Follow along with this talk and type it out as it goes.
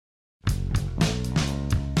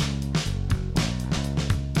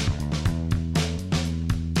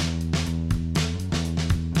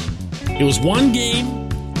It was one game,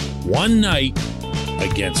 one night,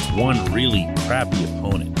 against one really crappy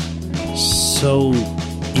opponent. So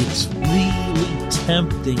it's really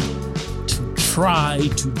tempting to try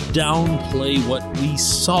to downplay what we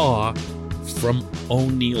saw from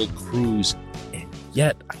Oneil Cruz, and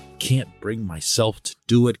yet I can't bring myself to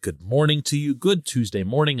do it. Good morning to you. Good Tuesday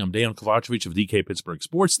morning. I'm Dejan Kovacevic of DK Pittsburgh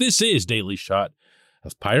Sports. This is Daily Shot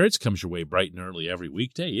of Pirates. Comes your way bright and early every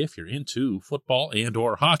weekday if you're into football and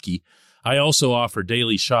or hockey. I also offer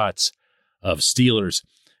daily shots of Steelers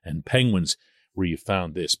and Penguins, where you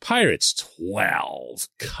found this. Pirates 12,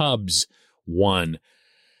 Cubs 1.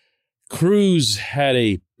 Cruz had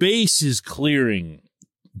a bases clearing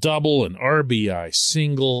double, an RBI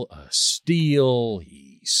single, a steal.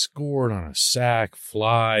 He scored on a sac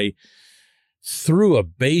fly, threw a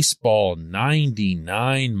baseball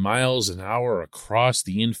 99 miles an hour across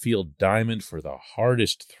the infield diamond for the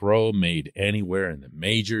hardest throw made anywhere in the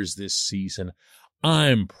majors this season.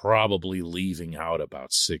 I'm probably leaving out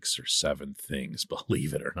about 6 or 7 things,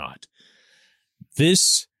 believe it or not.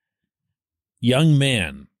 This young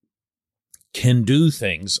man can do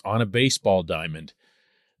things on a baseball diamond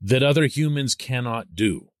that other humans cannot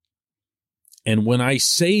do. And when I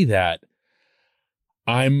say that,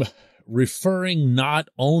 I'm referring not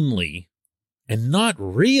only and not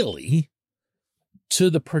really to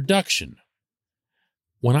the production.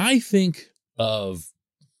 When I think of,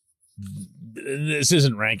 this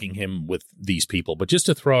isn't ranking him with these people, but just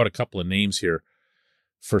to throw out a couple of names here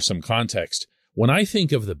for some context, when I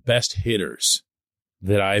think of the best hitters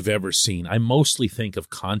that I've ever seen, I mostly think of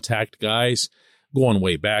contact guys, going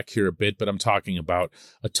way back here a bit, but I'm talking about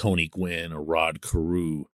a Tony Gwynn, a Rod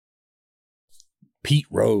Carew, Pete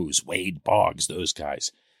Rose, Wade Boggs, those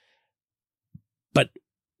guys. But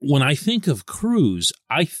when I think of Cruz,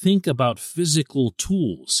 I think about physical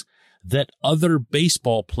tools that other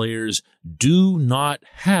baseball players do not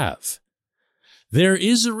have. There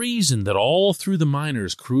is a reason that all through the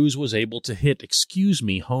minors, Cruz was able to hit,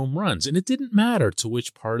 home runs, and it didn't matter to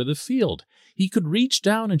which part of the field. He could reach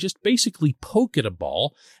down and just basically poke at a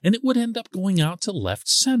ball, and it would end up going out to left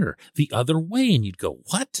center, the other way, and you'd go,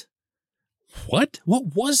 what? What?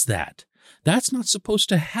 What was that? That's not supposed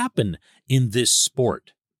to happen in this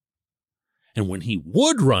sport. And when he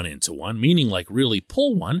would run into one, meaning like really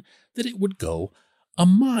pull one, that it would go a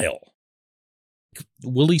mile.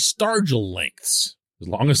 Willie Stargell lengths, as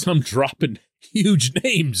long as I'm dropping huge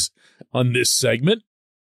names on this segment.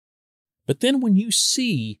 But then when you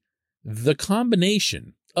see the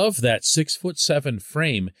combination of that 6'7"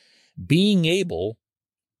 frame being able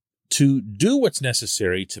to do what's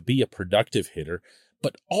necessary to be a productive hitter,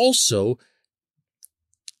 but also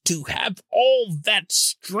to have all that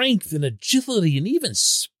strength and agility and even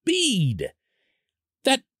speed.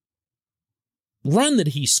 That run that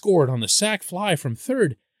he scored on the sac fly from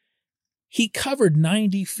third, he covered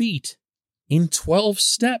 90 feet in 12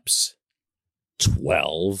 steps.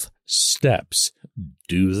 12 steps.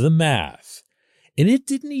 Do the math. And it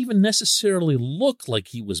didn't even necessarily look like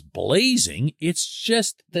he was blazing. It's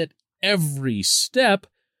just that every step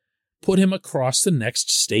put him across the next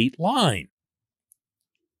state line.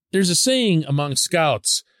 There's a saying among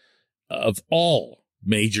scouts of all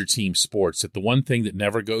major team sports that the one thing that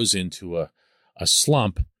never goes into a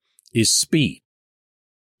slump is speed.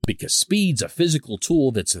 Because speed's a physical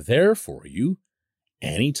tool that's there for you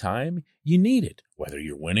anytime you need it, whether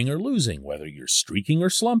you're winning or losing, whether you're streaking or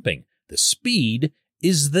slumping. The speed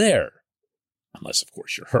is there, unless, of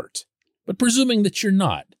course, you're hurt. But presuming that you're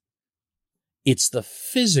not, it's the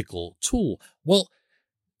physical tool. Well,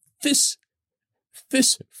 this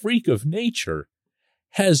freak of nature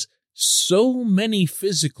has so many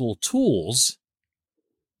physical tools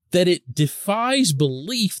that it defies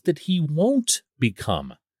belief that he won't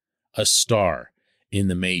become a star in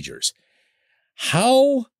the majors.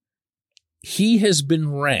 How he has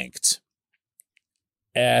been ranked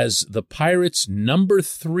as the Pirates' number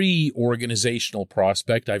 3 organizational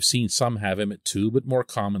prospect. I've seen some have him at 2, but more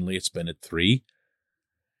commonly it's been at 3.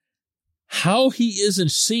 How he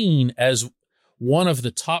isn't seen as one of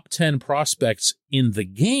the top 10 prospects in the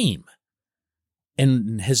game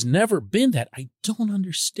and has never been that, I don't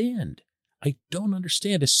understand. I don't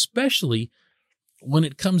understand, especially when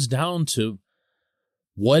it comes down to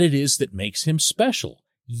what it is that makes him special.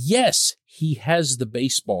 Yes, he has the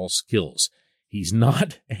baseball skills. He's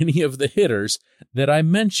not any of the hitters that I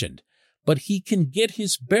mentioned, but he can get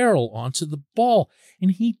his barrel onto the ball, and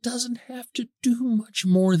he doesn't have to do much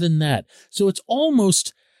more than that. So it's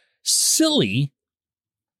almost silly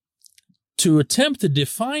to attempt to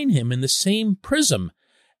define him in the same prism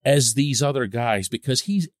as these other guys because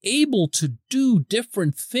he's able to do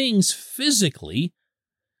different things physically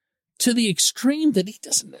to the extreme that he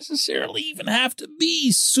doesn't necessarily even have to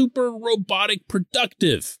be super robotic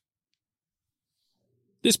productive.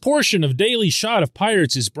 This portion of Daily Shot of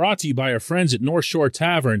Pirates is brought to you by our friends at North Shore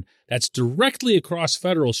Tavern. That's directly across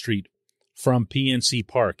Federal Street from PNC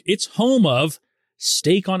Park. It's home of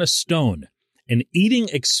Steak on a Stone, an eating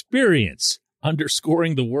experience,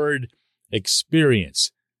 underscoring the word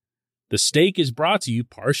experience. The steak is brought to you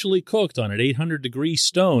partially cooked on an 800-degree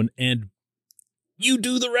stone, and you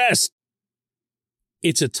do the rest.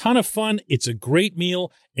 It's a ton of fun, it's a great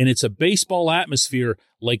meal, and it's a baseball atmosphere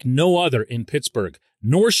like no other in Pittsburgh.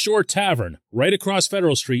 North Shore Tavern, right across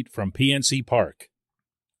Federal Street from PNC Park.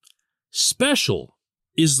 Special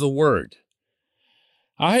is the word.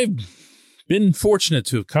 I've been fortunate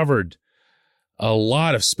to have covered a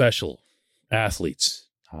lot of special athletes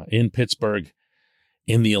in Pittsburgh,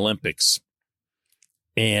 in the Olympics,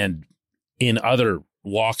 and in other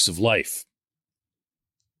walks of life.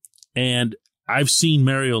 And I've seen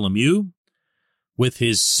Mario Lemieux with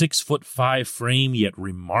his 6'5" frame, yet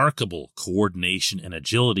remarkable coordination and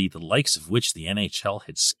agility, the likes of which the NHL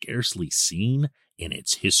had scarcely seen in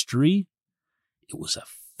its history. It was a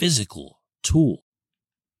physical tool.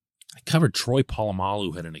 I covered Troy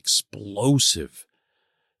Polamalu, who had an explosive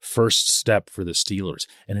first step for the Steelers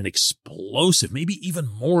and an explosive, maybe even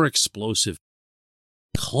more explosive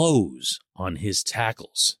close on his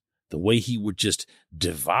tackles. The way he would just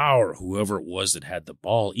devour whoever it was that had the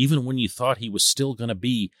ball, even when you thought he was still going to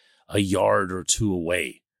be a yard or two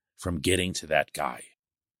away from getting to that guy.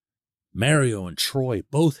 Mario and Troy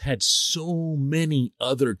both had so many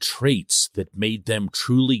other traits that made them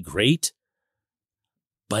truly great,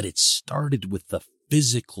 but it started with the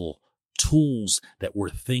physical tools that were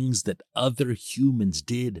things that other humans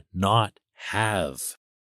did not have.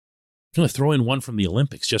 I'm going to throw in one from the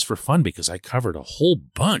Olympics just for fun because I covered a whole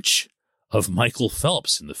bunch of Michael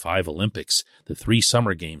Phelps in the 5 Olympics, the 3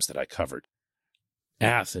 summer games that I covered.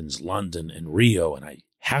 Athens, London, and Rio, and I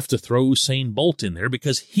have to throw Usain Bolt in there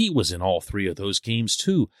because he was in all 3 of those games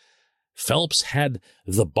too. Phelps had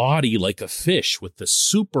the body like a fish with the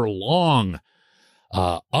super long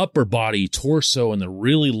upper body, torso, and the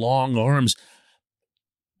really long arms,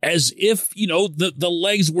 as if, the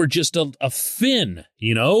legs were just a fin,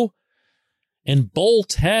 And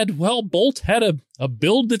Bolt had a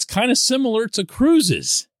build that's kind of similar to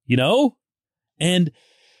Cruz's, And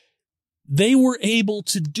they were able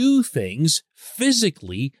to do things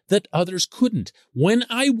physically that others couldn't. When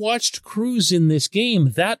I watched Cruz in this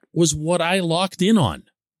game, that was what I locked in on.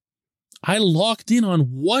 I locked in on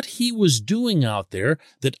what he was doing out there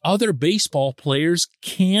that other baseball players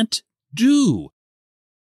can't do.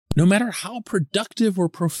 No matter how productive or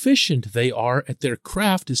proficient they are at their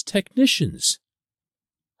craft as technicians.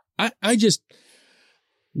 We're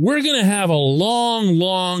going to have a long,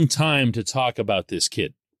 long time to talk about this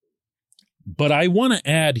kid. But I want to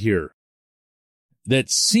add here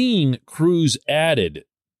that seeing Cruz added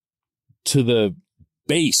to the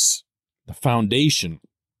base, the foundation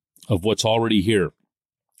of what's already here,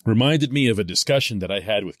 reminded me of a discussion that I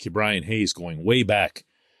had with Ke'Bryan Hayes going way back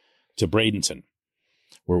to Bradenton,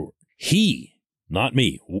 where he, not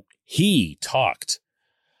me, he talked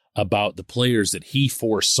about the players that he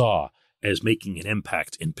foresaw as making an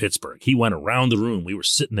impact in Pittsburgh. He went around the room. We were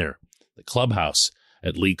sitting there, the clubhouse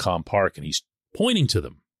at Lecom Park, and he's pointing to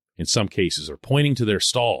them in some cases, or pointing to their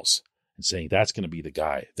stalls and saying, that's going to be the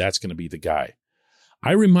guy. That's going to be the guy.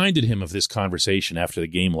 I reminded him of this conversation after the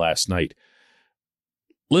game last night.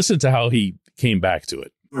 Listen to how he came back to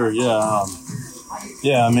it. Sure, yeah.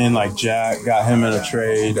 I mean, like Jack got him in a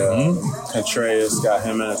trade. Contreras got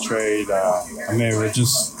him in a trade.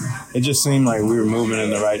 It just seemed like we were moving in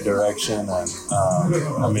the right direction.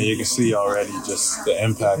 And you can see already just the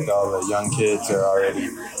impact all the young kids are already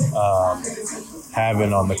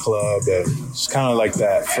having on the club. And it's kind of like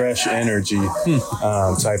that fresh energy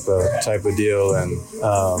type of deal. And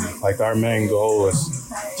like our main goal is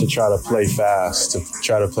to try to play fast, to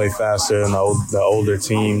try to play faster than the older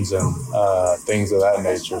teams and things of that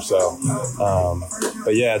nature. So,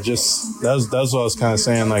 but yeah, just that's what I was kind of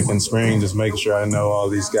saying, like in spring, just making sure I know all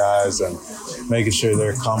these guys and making sure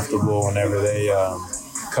they're comfortable whenever they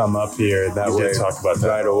come up here. That way, talk about that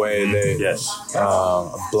right away.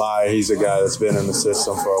 Bly, he's a guy that's been in the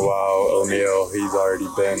system for a while. O'Neal, he's already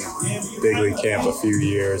been big league camp a few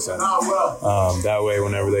years, and that way,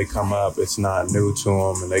 whenever they come up, it's not new to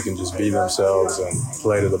them, and they can just be themselves and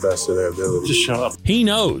play to the best of their ability. Just shut up. He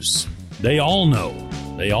knows. They all know.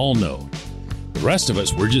 They all know. The rest of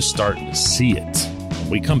us, we're just starting to see it.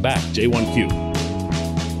 When we come back, J1Q.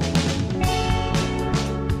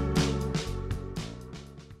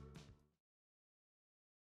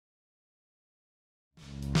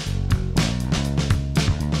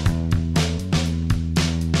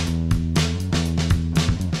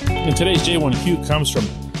 And today's J1Q comes from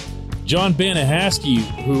John Banahaski,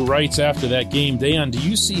 who writes after that game, Dayon, do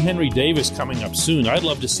you see Henry Davis coming up soon? I'd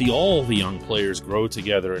love to see all the young players grow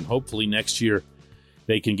together, and hopefully next year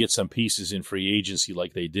they can get some pieces in free agency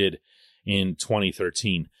like they did in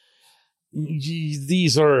 2013.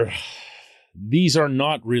 These are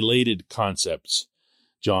not related concepts,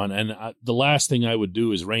 John, and the last thing I would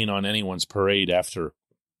do is rain on anyone's parade after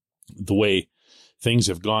the way things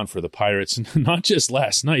have gone for the Pirates, and not just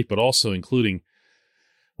last night, but also including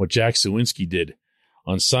what Jack Suwinski did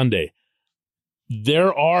on Sunday.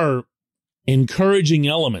 There are encouraging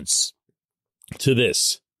elements to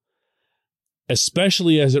this,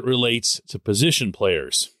 especially as it relates to position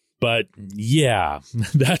players. But yeah,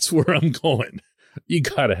 that's where I'm going. You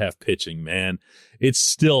got to have pitching, man. It's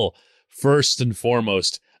still first and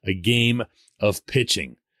foremost a game of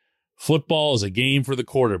pitching. Football is a game for the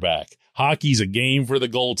quarterback. Hockey's a game for the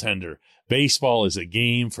goaltender. Baseball is a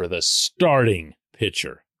game for the starting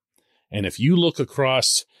pitcher. And if you look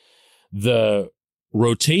across the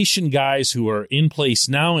rotation guys who are in place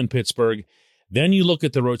now in Pittsburgh, then you look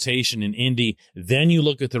at the rotation in Indy, then you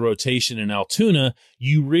look at the rotation in Altoona,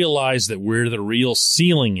 you realize that where the real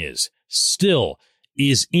ceiling is still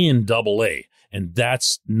is in Double-A, and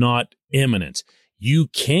that's not imminent. You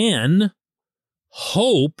can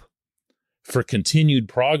hope for continued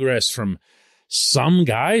progress from some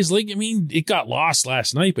guys. It got lost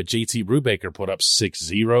last night, but JT Brubaker put up 6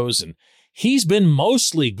 zeros, and he's been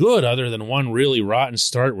mostly good other than one really rotten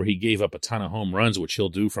start where he gave up a ton of home runs, which he'll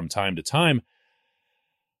do from time to time.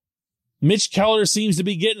 Mitch Keller seems to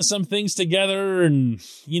be getting some things together, and,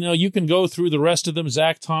 you can go through the rest of them.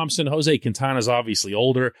 Zach Thompson, Jose Quintana's obviously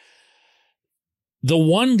older. The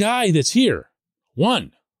one guy that's here,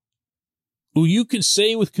 who you can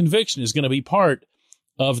say with conviction is going to be part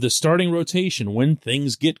of the starting rotation when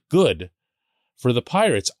things get good for the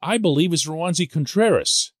Pirates, I believe is Roansy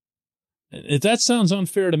Contreras. If that sounds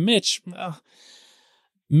unfair to Mitch,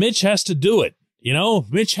 Mitch has to do it.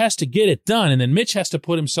 Mitch has to get it done, and then Mitch has to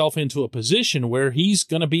put himself into a position where he's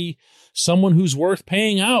going to be someone who's worth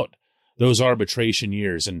paying out those arbitration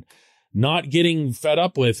years and not getting fed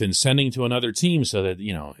up with and sending to another team so that,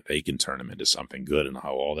 they can turn him into something good and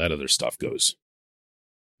how all that other stuff goes.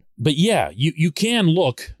 But yeah, you can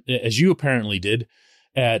look, as you apparently did,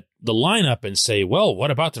 at the lineup and say, well,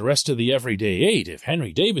 what about the rest of the everyday 8? If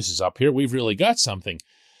Henry Davis is up here, we've really got something.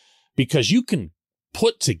 Because you can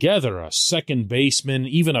put together a second baseman,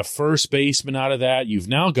 even a first baseman out of that. You've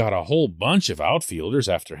now got a whole bunch of outfielders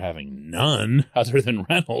after having none other than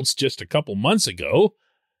Reynolds just a couple months ago.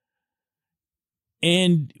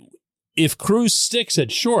 And if Cruz sticks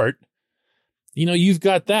at short, you've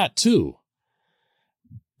got that too.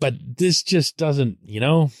 But this just doesn't,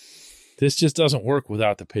 work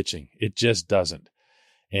without the pitching. It just doesn't.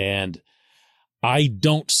 And I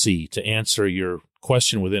don't see, to answer your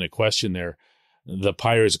question within a question there, the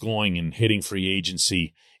Pirates going and hitting free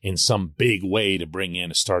agency in some big way to bring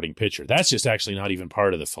in a starting pitcher. That's just actually not even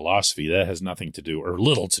part of the philosophy. That has nothing to do, or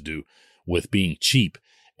little to do, with being cheap,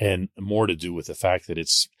 and more to do with the fact that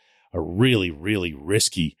it's a really, really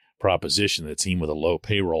risky proposition that a team with a low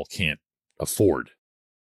payroll can't afford.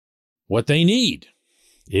 What they need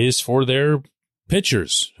is for their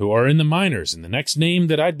pitchers who are in the minors. And the next name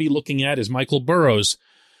that I'd be looking at is Michael Burrows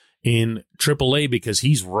in AAA, because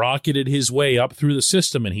he's rocketed his way up through the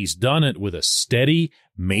system, and he's done it with a steady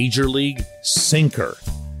major league sinker.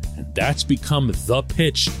 And that's become the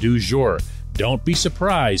pitch du jour. Don't be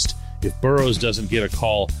surprised if Burrows doesn't get a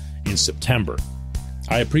call in September.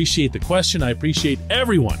 I appreciate the question. I appreciate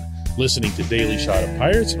everyone listening to Daily Shot of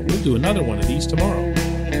Pirates, and we'll do another one of these tomorrow.